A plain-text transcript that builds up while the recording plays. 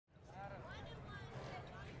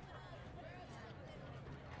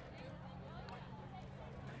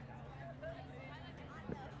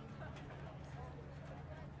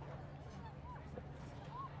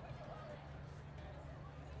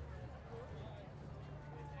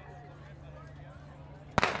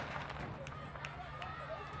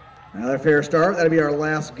Another fair start. That'll be our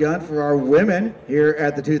last gun for our women here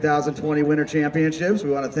at the 2020 Winter Championships.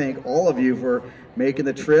 We want to thank all of you for making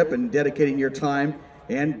the trip and dedicating your time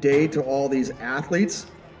and day to all these athletes.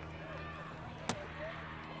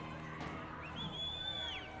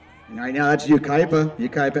 And right now that's Yucaipa.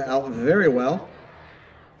 Yucaipa out very well.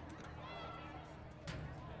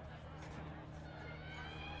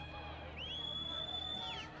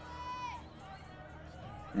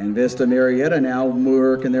 And Vista Murrieta now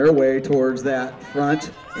working their way towards that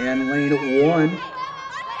front and lane 1.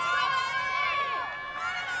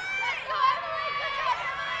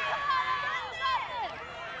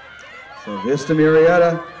 So Vista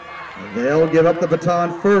Murrieta, they'll give up the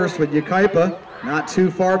baton first with Yucaipa not too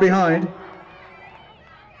far behind.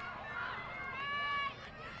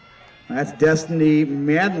 That's Destiny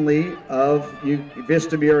Medley of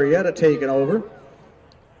Vista Murrieta taking over.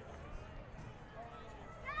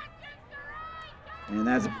 And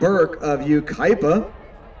that's Burke of Yucaipa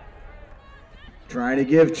trying to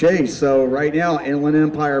give chase. So right now, Inland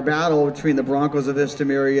Empire battle between the Broncos of Vista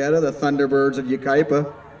Murrieta, the Thunderbirds of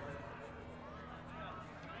Yucaipa.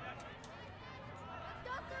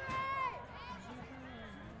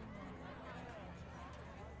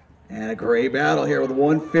 And a great battle here with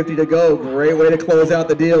 150 to go. Great way to close out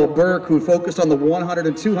the deal. Burke, who focused on the 100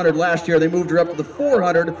 and 200 last year, they moved her up to the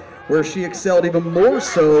 400, where she excelled even more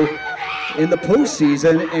so in the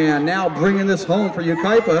postseason, and now bringing this home for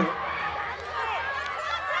Yucaipa.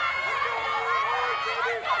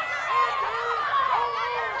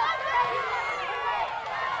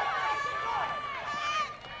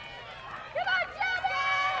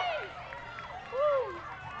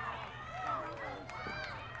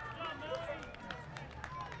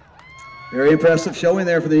 Very impressive showing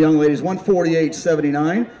there for the young ladies.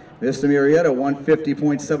 148.79. Vista Murrieta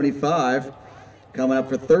 150.75. Coming up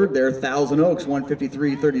for third there, Thousand Oaks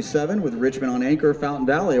 153.37 with Richmond on anchor. Fountain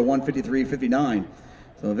Valley at 153.59.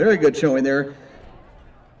 So a very good showing there.